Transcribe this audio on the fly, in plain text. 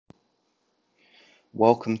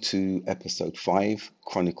Welcome to episode 5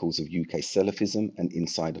 Chronicles of UK Salafism and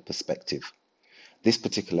Insider Perspective. This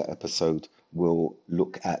particular episode will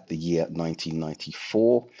look at the year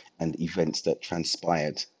 1994 and events that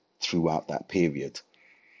transpired throughout that period.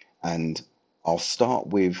 And I'll start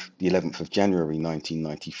with the 11th of January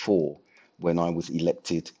 1994 when I was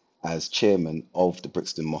elected as chairman of the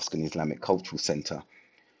Brixton Mosque and Islamic Cultural Centre.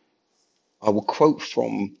 I will quote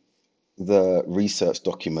from the research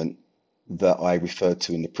document that I referred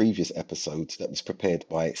to in the previous episodes that was prepared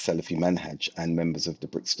by Salafi Manhaj and members of the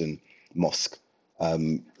Brixton Mosque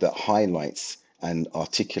that highlights and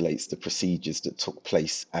articulates the procedures that took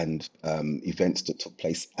place and events that took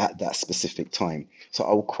place at that specific time. So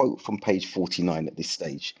I will quote from page 49 at this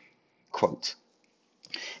stage. Quote,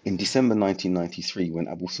 in December 1993, when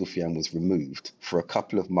Abu Sufyan was removed, for a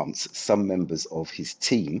couple of months, some members of his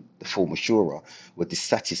team, the former Shura, were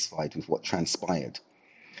dissatisfied with what transpired.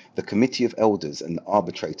 The committee of elders and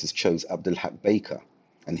arbitrators chose Abdul Haq Baker,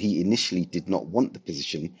 and he initially did not want the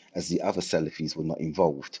position as the other Salafis were not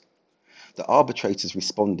involved. The arbitrators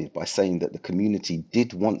responded by saying that the community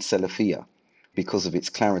did want Salafiyah because of its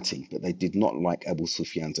clarity, but they did not like Abu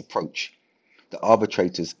Sufyan's approach. The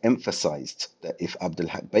arbitrators emphasized that if Abdul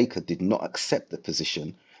Haq Baker did not accept the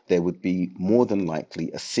position, there would be more than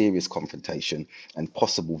likely a serious confrontation and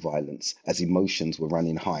possible violence as emotions were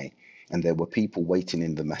running high and there were people waiting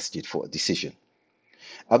in the masjid for a decision.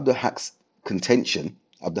 Abdul Haq's contention,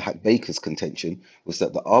 Abdul Haq Baker's contention, was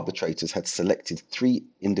that the arbitrators had selected three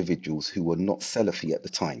individuals who were not Salafi at the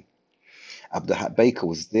time. Abdul Haq Baker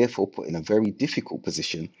was therefore put in a very difficult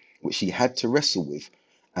position, which he had to wrestle with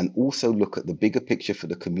and also look at the bigger picture for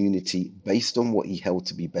the community based on what he held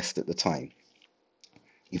to be best at the time.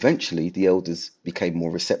 Eventually, the elders became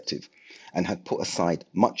more receptive and had put aside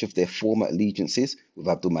much of their former allegiances with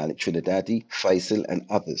Abdul Malik Trinidadi, Faisal, and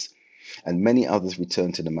others, and many others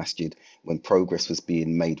returned to the masjid when progress was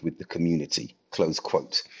being made with the community. Close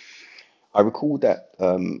quote. I recall that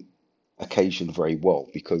occasion very well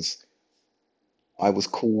because I was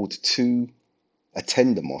called to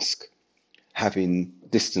attend the mosque, having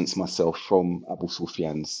distanced myself from Abu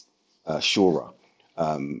Sufyan's Shura.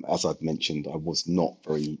 As I've mentioned, I was not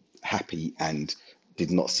very happy and did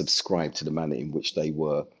not subscribe to the manner in which they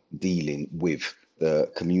were dealing with the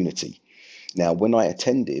community. Now, when I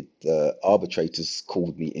attended, the arbitrators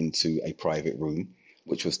called me into a private room,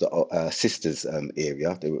 which was the sisters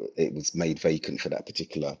area. It was made vacant for that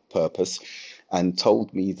particular purpose, and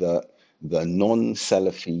told me that the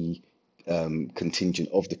non-Salafi contingent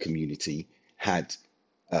of the community had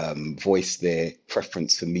voiced their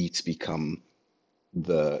preference for me to become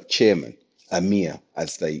the chairman, Amir,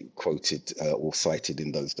 as they quoted or cited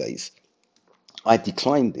in those days. I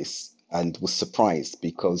declined this and was surprised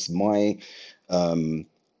because my um,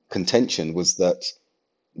 contention was that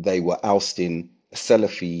they were ousting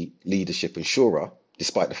Salafi leadership and Shura,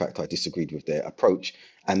 despite the fact I disagreed with their approach,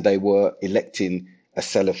 and they were electing a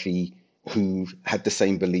Salafi who had the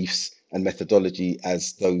same beliefs and methodology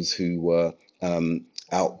as those who were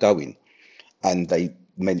outgoing. And they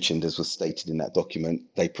mentioned, as was stated in that document,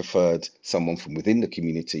 they preferred someone from within the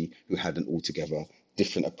community who had an altogether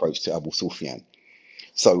different approach to Abu Sufyan.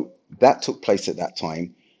 So that took place at that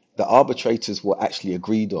time. The arbitrators were actually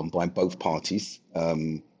agreed on by both parties,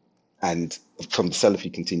 and from the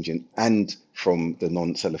Salafi contingent and from the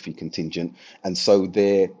non-Salafi contingent. And so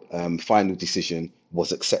their final decision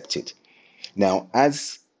was accepted. Now,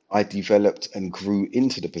 as I developed and grew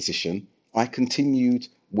into the position, I continued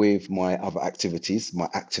with my other activities, my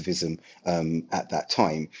activism at that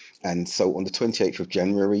time. And so on the 28th of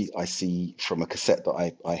January, I see from a cassette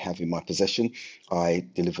that I have in my possession, I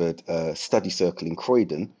delivered a study circle in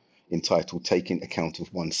Croydon entitled Taking Account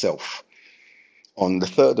of Oneself. On the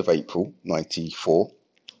 3rd of April, 94,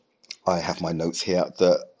 I have my notes here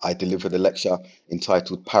that I delivered a lecture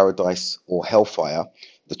entitled Paradise or Hellfire,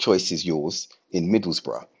 The Choice is Yours in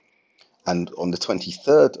Middlesbrough. And on the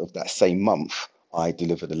 23rd of that same month, I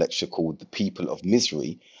delivered a lecture called The People of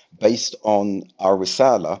Misery, based on our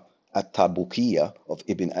Risala at Tabukiya of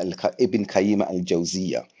Ibn Qayyim al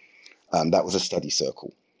Jawziyah. That was a study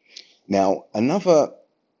circle. Now, another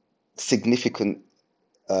significant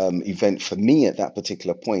event for me at that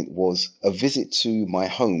particular point was a visit to my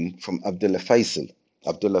home from Abdullah Faisal.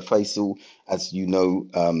 Abdullah Faisal, as you know,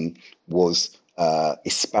 was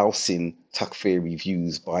espousing Takfiri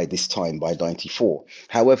views by this time, by 94.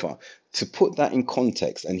 However, to put that in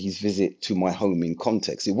context and his visit to my home in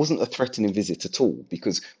context, it wasn't a threatening visit at all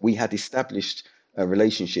because we had established a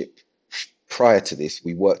relationship Prior to this,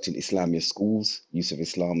 we worked in Islamia schools, Yusuf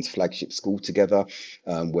Islam's flagship school together,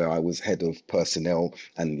 where I was head of personnel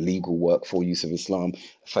and legal work for Yusuf Islam.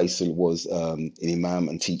 Faisal was an imam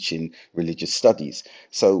and teaching religious studies.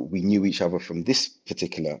 So we knew each other from this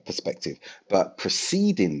particular perspective. But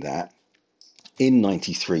preceding that, in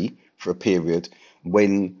 93 for a period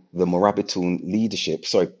when the Morabitun leadership,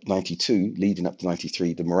 sorry, 92 leading up to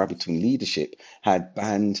 93, the Morabitun leadership had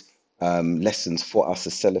banned lessons for us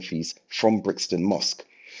as Salafis from Brixton Mosque,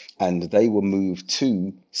 and they were moved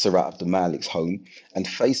to Surat Abdul Malik's home. And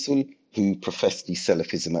Faisal, who professed the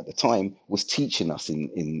Salafism at the time, was teaching us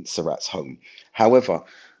in Surat's home. However,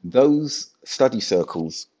 those study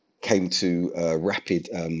circles came to a rapid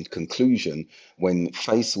conclusion when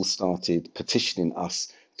Faisal started petitioning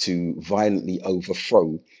us to violently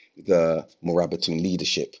overthrow the Morabatun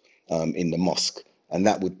leadership in the mosque. And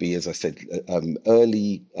that would be, as I said,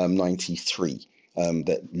 early 93,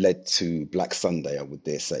 that led to Black Sunday, I would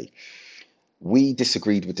dare say. We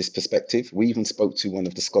disagreed with this perspective. We even spoke to one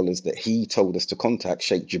of the scholars that he told us to contact,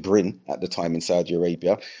 Sheikh Jibrin, at the time in Saudi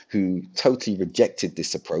Arabia, who totally rejected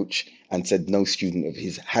this approach and said no student of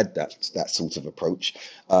his had that sort of approach.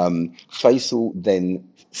 Faisal then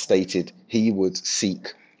stated he would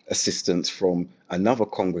seek assistance from another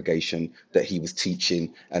congregation that he was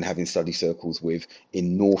teaching and having study circles with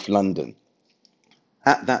in North London.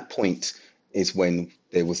 At that point is when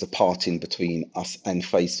there was a parting between us and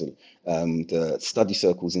Faisal. The study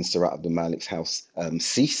circles in Surat Abdul Malik's house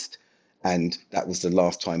ceased, and that was the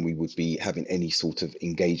last time we would be having any sort of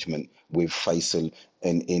engagement with Faisal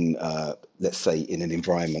in let's say, in an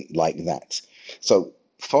environment like that. So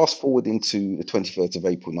fast forward into the 21st of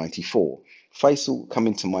April 94, Faisal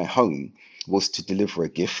coming to my home was to deliver a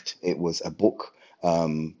gift. It was a book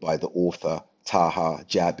by the author Taha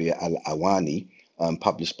Jabir Al Awani,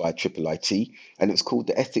 published by Triple IT, and it was called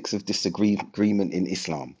The Ethics of Disagreement in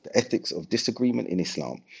Islam. The Ethics of Disagreement in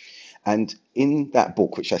Islam. And in that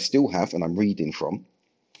book, which I still have and I'm reading from,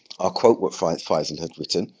 I'll quote what Faisal had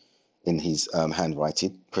written in his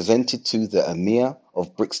handwriting: presented to the Emir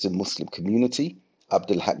of Brixton Muslim Community,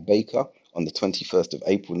 Abdul Haq Baker, on the 21st of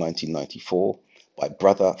April 1994, by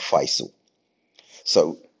Brother Faisal.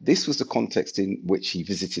 So this was the context in which he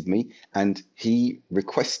visited me, and he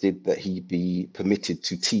requested that he be permitted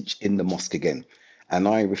to teach in the mosque again. And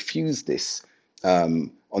I refused this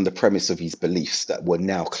on the premise of his beliefs that were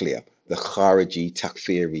now clear, the Khariji,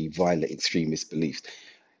 Takfiri, violent extremist beliefs,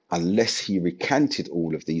 unless he recanted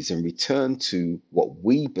all of these and returned to what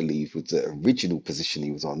we believe was the original position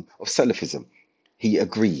he was on of Salafism. He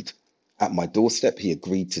agreed. At my doorstep, he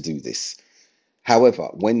agreed to do this. However,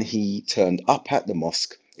 when he turned up at the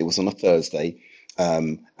mosque, it was on a Thursday,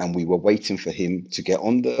 and we were waiting for him to get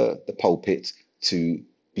on the pulpit to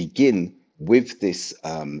begin with this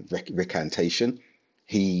recantation.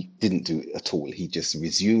 He didn't do it at all. He just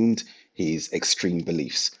resumed his extreme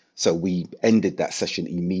beliefs. So we ended that session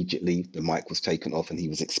immediately. The mic was taken off and he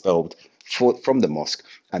was expelled from the mosque.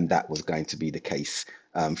 And that was going to be the case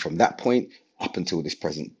from that point up until this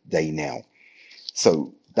present day now.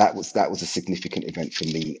 So that was a significant event for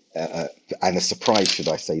me, and a surprise, should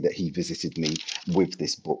I say, that he visited me with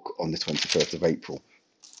this book on the 21st of April.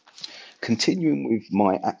 Continuing with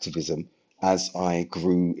my activism as I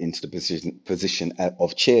grew into the position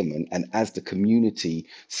of chairman, and as the community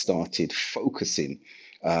started focusing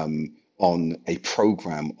on a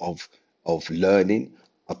program of learning,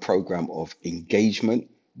 a program of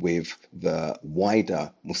engagement with the wider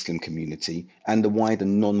Muslim community and the wider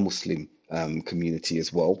non-Muslim community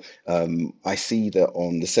as well. I see that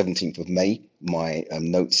on the 17th of May, my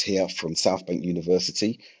notes here from South Bank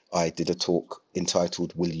University, I did a talk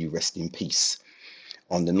entitled Will You Rest in Peace?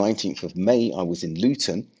 On the 19th of May, I was in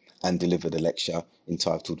Luton and delivered a lecture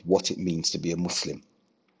entitled What It Means to Be a Muslim.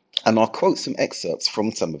 And I'll quote some excerpts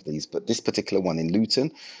from some of these, but this particular one in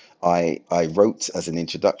Luton, I wrote as an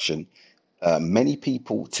introduction: many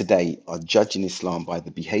people today are judging Islam by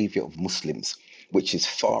the behavior of Muslims, which is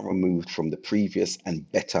far removed from the previous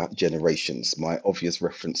and better generations. My obvious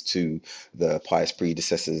reference to the pious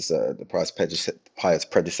predecessors, pious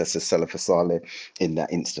predecessors, Salaf Saleh, in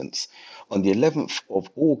that instance. On the 11th of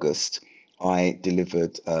August, I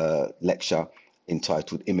delivered a lecture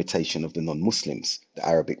entitled Imitation of the Non-Muslims, the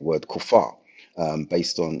Arabic word kufar,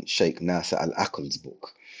 based on Sheikh Nasser al-Aql's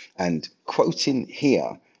book. And quoting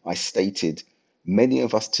here, I stated, many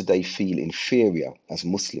of us today feel inferior as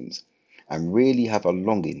Muslims and really have a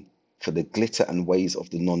longing for the glitter and ways of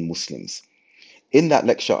the non-Muslims. In that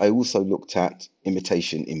lecture, I also looked at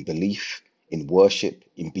imitation in belief, in worship,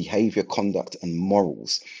 in behavior, conduct, and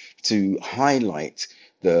morals to highlight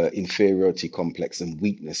the inferiority complex and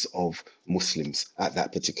weakness of Muslims at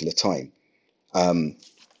that particular time. On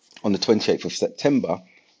the 28th of September,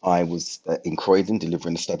 I was in Croydon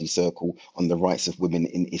delivering a study circle on the rights of women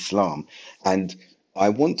in Islam. And I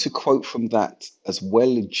want to quote from that as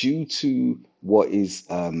well, due to what is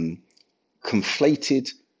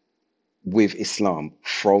conflated with Islam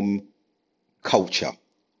from culture,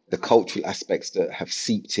 the cultural aspects that have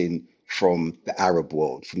seeped in from the Arab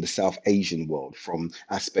world, from the South Asian world, from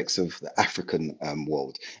aspects of the African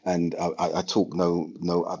world, and I talk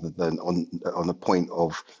no other than on a point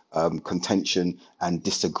of contention and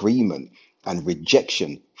disagreement and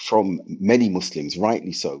rejection from many Muslims,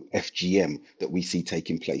 rightly so, FGM that we see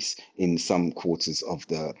taking place in some quarters of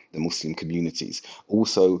the Muslim communities.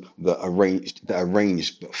 Also, the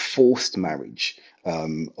arranged but forced marriage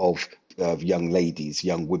of young ladies,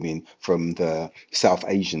 young women from the South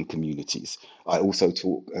Asian communities. I also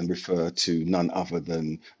talk and refer to none other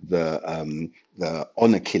than the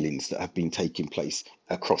honor killings that have been taking place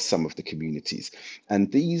across some of the communities.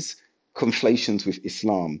 And these conflations with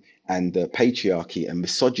Islam and the patriarchy and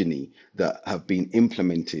misogyny that have been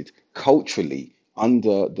implemented culturally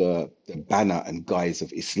under the banner and guise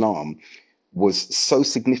of Islam was so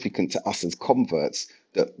significant to us as converts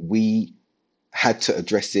that we had to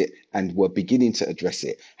address it and were beginning to address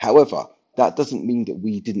it. However, that doesn't mean that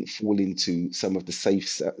we didn't fall into some of the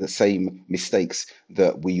same mistakes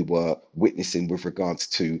that we were witnessing with regards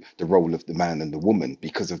to the role of the man and the woman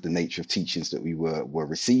because of the nature of teachings that we were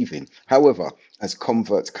receiving. However, as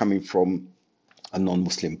converts coming from a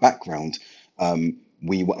non-Muslim background,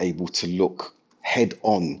 we were able to look head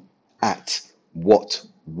on at what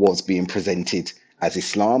was being presented as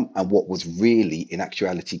Islam and what was really in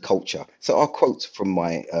actuality culture. So I'll quote from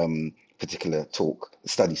my particular talk,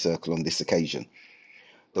 study circle on this occasion.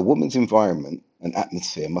 The woman's environment and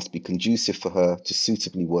atmosphere must be conducive for her to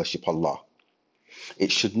suitably worship Allah.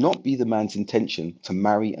 It should not be the man's intention to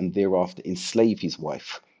marry and thereafter enslave his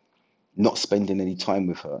wife, not spending any time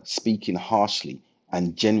with her, speaking harshly,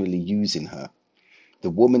 and generally using her.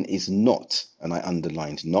 The woman is not, and I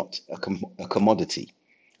underlined not, a commodity,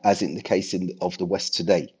 as in the case of the West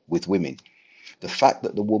today with women. The fact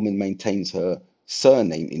that the woman maintains her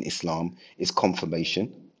surname in Islam is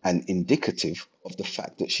confirmation and indicative of the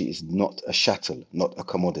fact that she is not a chattel, not a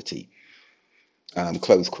commodity.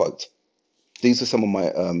 Close quote. These are some of my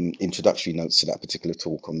introductory notes to that particular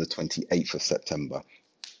talk on the 28th of September.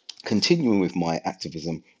 Continuing with my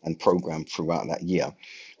activism and program throughout that year,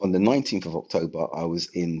 on the 19th of October, I was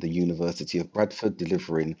in the University of Bradford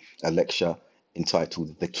delivering a lecture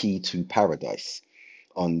entitled The Key to Paradise.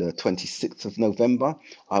 On the 26th of November,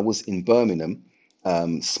 I was in Birmingham,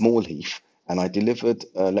 Small Heath, and I delivered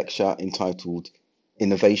a lecture entitled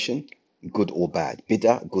Innovation, Good or Bad,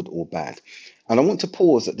 Bid'ah, Good or Bad. And I want to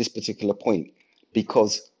pause at this particular point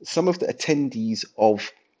because some of the attendees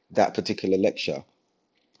of that particular lecture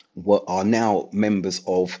are now members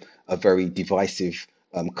of a very divisive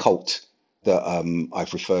cult that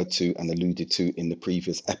I've referred to and alluded to in the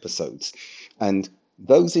previous episodes. And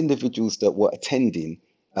those individuals that were attending,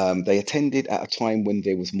 they attended at a time when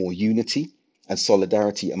there was more unity and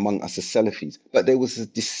solidarity among us as Salafis, but there was a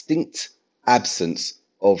distinct absence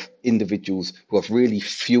of individuals who have really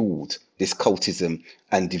fueled this cultism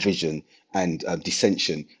and division and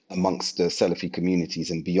dissension amongst the Salafi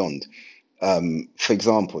communities and beyond. For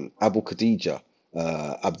example, Abu Khadija,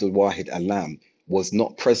 Abdul Wahid Alam, was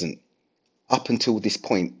not present up until this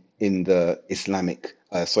point in the Islamic,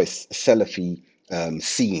 Salafi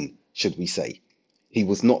scene, should we say. He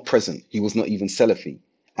was not present. He was not even Salafi.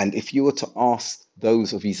 And if you were to ask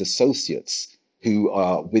those of his associates who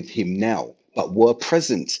are with him now, but were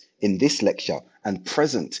present in this lecture and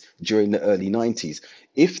present during the early 90s,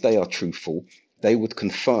 if they are truthful, they would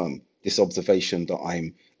confirm this observation that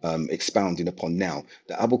I'm expounding upon now,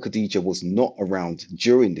 that Abu Khadija was not around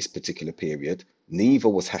during this particular period. Neither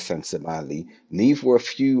was Hassan Somali, neither were a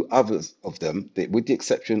few others of them, with the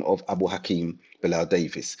exception of Abu Hakim Bilal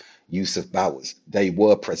Davis, Yusuf Bowers. They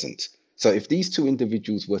were present. So if these two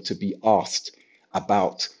individuals were to be asked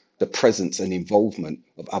about the presence and involvement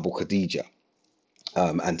of Abu Khadija,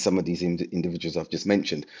 and some of these individuals I've just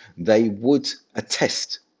mentioned, they would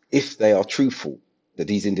attest, if they are truthful, that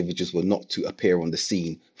these individuals were not to appear on the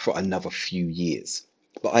scene for another few years.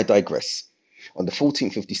 But I digress. On the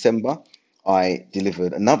 14th of December, I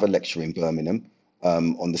delivered another lecture in Birmingham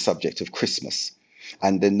on the subject of Christmas.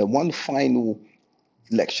 And then the one final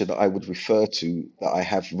lecture that I would refer to that I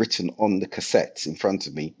have written on the cassettes in front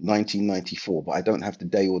of me, 1994, but I don't have the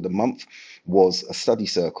day or the month, was a study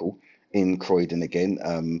circle in Croydon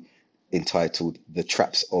again, entitled The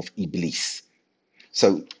Traps of Iblis.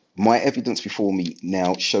 So my evidence before me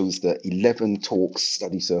now shows that 11 talks,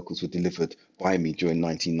 study circles were delivered by me during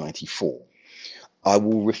 1994. I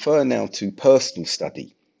will refer now to personal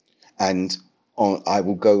study, and I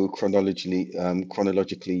will go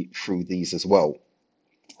chronologically through these as well.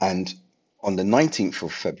 And on the 19th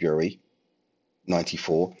of February,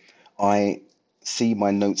 94, I see my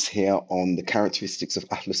notes here on the characteristics of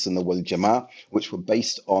Ahlus Sunnah wal Jama'ah, which were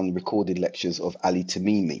based on recorded lectures of Ali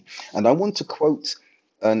Tamimi. And I want to quote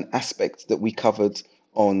an aspect that we covered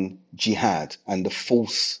on jihad and the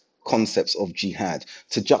false concepts of jihad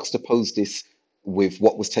to juxtapose this with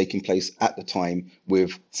what was taking place at the time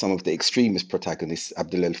with some of the extremist protagonists.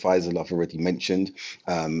 Abdul El Faisal, I've already mentioned.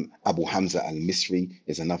 Abu Hamza al Misri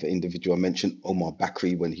is another individual I mentioned. Omar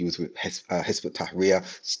Bakri, when he was with Hizb Tahrir,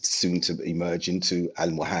 soon to emerge into Al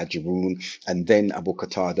Muhajirun. And then Abu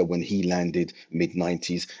Qatada, when he landed mid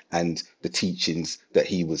 90s, and the teachings that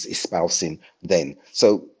he was espousing then.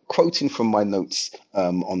 So, quoting from my notes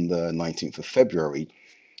on the 19th of February,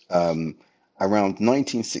 um, around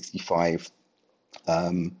 1965,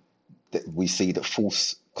 that we see that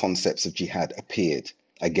false concepts of jihad appeared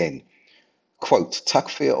again. Quote,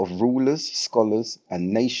 takfir of rulers, scholars,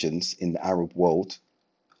 and nations in the Arab world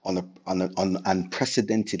on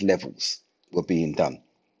unprecedented levels were being done.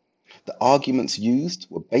 The arguments used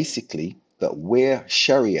were basically that where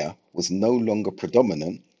Sharia was no longer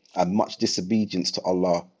predominant and much disobedience to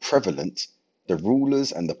Allah prevalent, the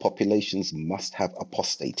rulers and the populations must have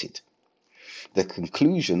apostated. The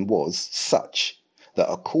conclusion was such that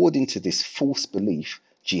according to this false belief,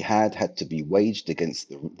 jihad had to be waged against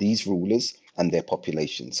these rulers and their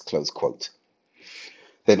populations. Close quote.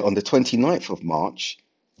 Then on the 29th of March,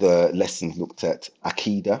 the lesson looked at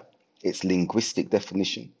Aqidah, its linguistic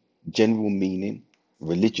definition, general meaning,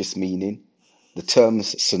 religious meaning, the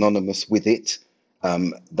terms synonymous with it.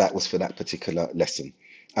 That was for that particular lesson.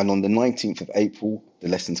 And on the 19th of April, the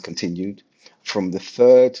lessons continued. From the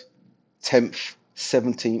 3rd 10th,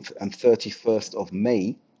 17th, and 31st of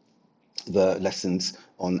May, the lessons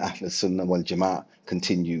on Ahl Sunnah wal Jama'ah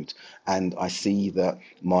continued. And I see that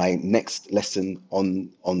my next lesson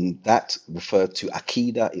on that referred to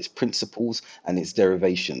Aqidah, its principles and its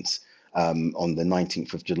derivations, on the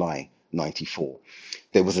 19th of July, 94.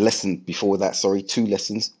 There was a lesson before that, sorry, two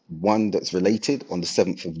lessons, one that's related on the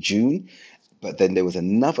 7th of June, but then there was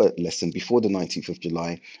another lesson before the 19th of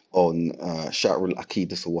July on Sharh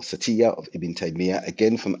al-Aqidah al-Wasatiyah of Ibn Taymiyyah,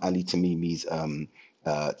 again from Ali Tamimi's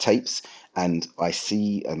tapes. And I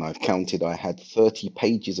see, and I've counted, I had 30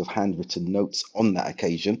 pages of handwritten notes on that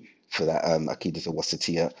occasion for that Aqidah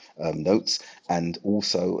al-Wasatiyah notes, and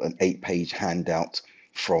also an 8-page handout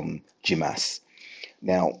from Jimas.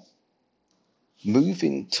 Now,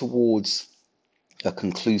 moving towards a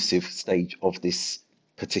conclusive stage of this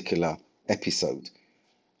particular episode,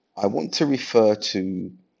 I want to refer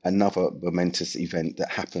to another momentous event that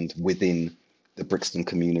happened within the Brixton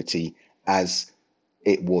community as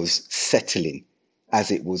it was settling,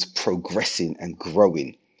 as it was progressing and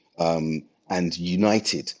growing, and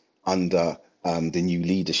united under the new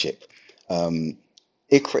leadership. Um,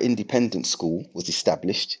 Ikra Independent School was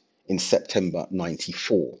established in September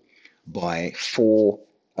 94 by four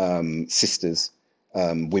sisters,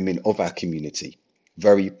 women of our community,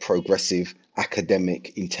 very progressive,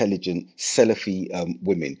 academic, intelligent, Salafi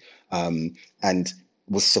women, and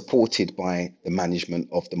was supported by the management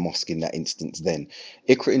of the mosque in that instance then.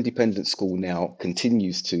 Ikra Independent School now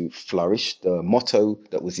continues to flourish. The motto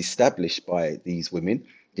that was established by these women,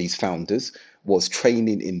 these founders, was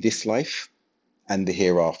training in this life and the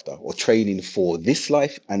hereafter, or training for this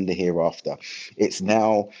life and the hereafter. It's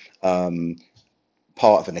now part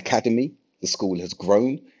of an academy. The school has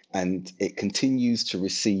grown and it continues to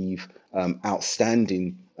receive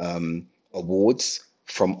outstanding awards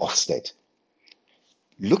from Ofsted.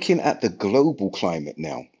 Looking at the global climate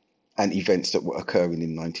now and events that were occurring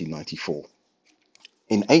in 1994.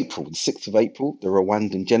 In April, the 6th of April, the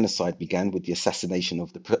Rwandan genocide began with the assassination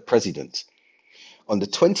of the president. On the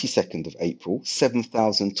 22nd of April,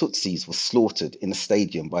 7,000 Tutsis were slaughtered in a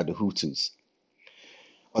stadium by the Hutus.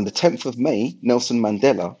 On the 10th of May, Nelson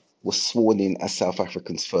Mandela was sworn in as South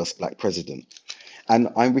Africa's first black president. And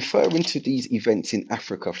I'm referring to these events in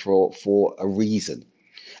Africa for a reason.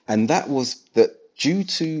 And that was that due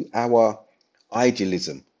to our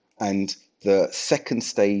idealism and the second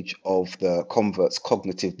stage of the convert's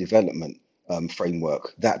cognitive development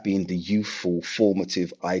framework, that being the youthful,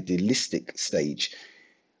 formative, idealistic stage,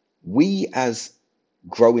 we as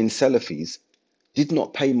growing Salafis did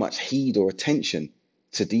not pay much heed or attention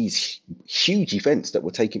to these huge events that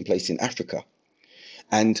were taking place in Africa.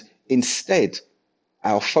 And instead,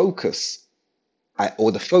 our focus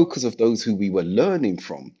or the focus of those who we were learning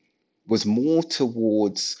from was more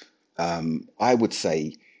towards, I would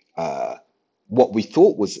say, uh, what we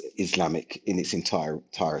thought was Islamic in its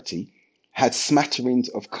entirety had smatterings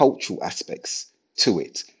of cultural aspects to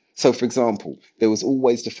it. So, for example, there was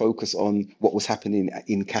always the focus on what was happening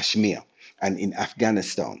in Kashmir and in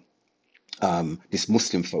Afghanistan, this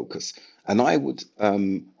Muslim focus. And I would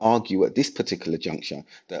argue at this particular juncture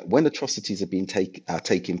that when atrocities have been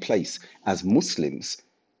taking place as Muslims,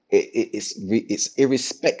 it's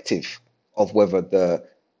irrespective of whether the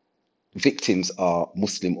victims are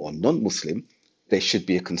Muslim or non-Muslim, there should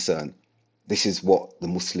be a concern. This is what the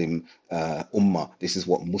Muslim Ummah, this is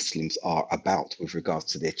what Muslims are about with regards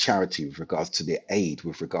to their charity, with regards to their aid,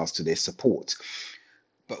 with regards to their support.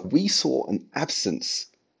 But we saw an absence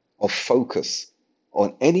of focus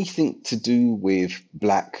on anything to do with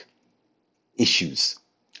Black issues,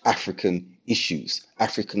 African issues,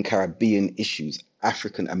 African Caribbean issues,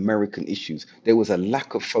 African American issues. There was a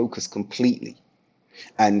lack of focus completely.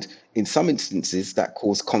 And in some instances, that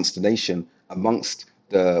caused consternation amongst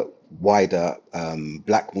the wider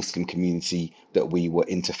Black Muslim community that we were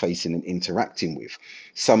interfacing and interacting with.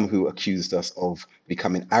 Some who accused us of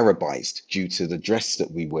becoming Arabized due to the dress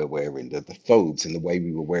that we were wearing, the thobes, and the way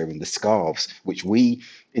we were wearing the scarves, which we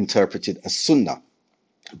interpreted as Sunnah.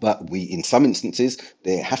 But we, in some instances,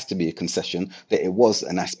 there has to be a concession that it was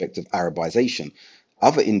an aspect of Arabization.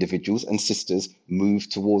 Other individuals and sisters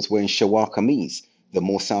moved towards wearing shawar kameez, the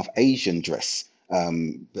more South Asian dress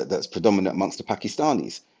that's predominant amongst the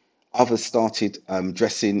Pakistanis. Others started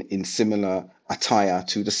dressing in similar attire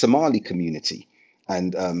to the Somali community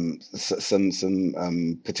and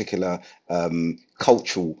some particular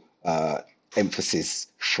cultural emphasis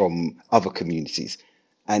from other communities.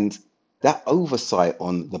 And that oversight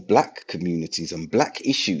on the Black communities and Black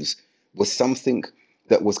issues was something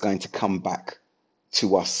that was going to come back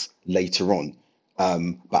to us later on.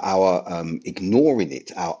 But our ignoring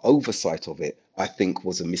it, our oversight of it, I think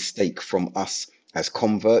was a mistake from us as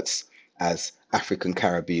converts, as African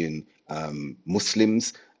Caribbean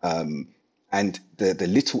Muslims. And the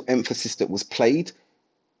little emphasis that was played,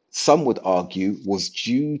 some would argue, was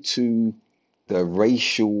due to the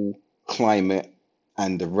racial climate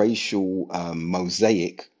and the racial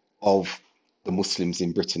mosaic of the Muslims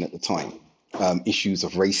in Britain at the time. Issues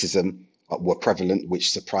of racism were prevalent,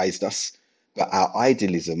 which surprised us, but our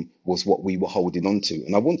idealism was what we were holding on to.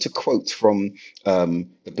 And I want to quote from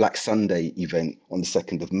the Black Sunday event on the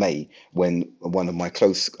 2nd of May, when one of my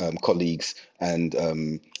close colleagues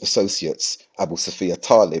and associates, Abu Sophia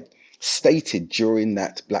Talib, stated during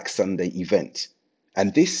that Black Sunday event,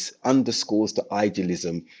 and this underscores the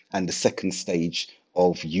idealism and the second stage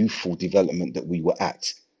of youthful development that we were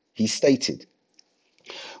at. He stated,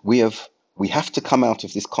 we have we have to come out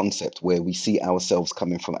of this concept where we see ourselves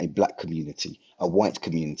coming from a Black community, a white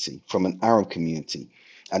community, from an Arab community,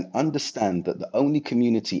 and understand that the only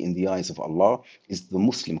community in the eyes of Allah is the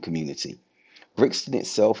Muslim community. Brixton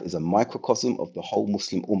itself is a microcosm of the whole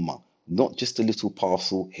Muslim Ummah, not just a little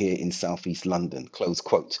parcel here in southeast London. Close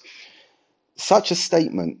quote. Such a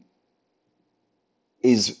statement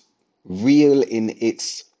is real in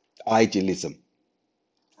its idealism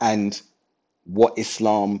and what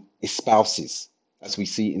Islam espouses, as we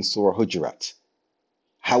see in Surah Hujurat.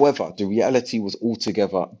 However, the reality was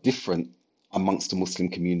altogether different amongst the Muslim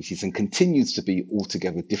communities and continues to be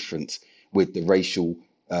altogether different with the racial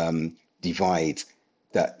divide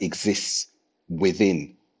that exists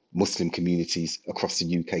within Muslim communities across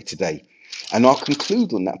the UK today. And I'll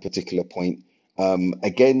conclude on that particular point,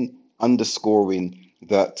 again, underscoring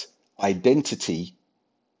that identity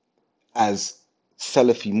as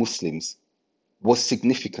Salafi Muslims was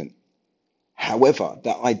significant. However,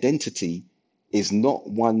 that identity is not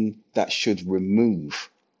one that should remove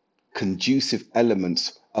conducive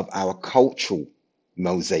elements of our cultural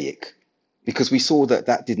mosaic, because we saw that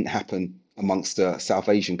that didn't happen amongst the South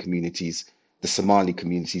Asian communities, the Somali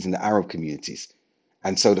communities, and the Arab communities.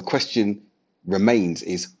 And so the question remains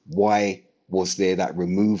is, why was there that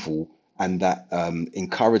removal and that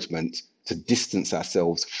encouragement to distance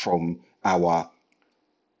ourselves from our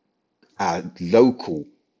local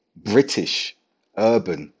British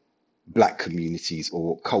urban Black communities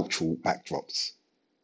or cultural backdrops?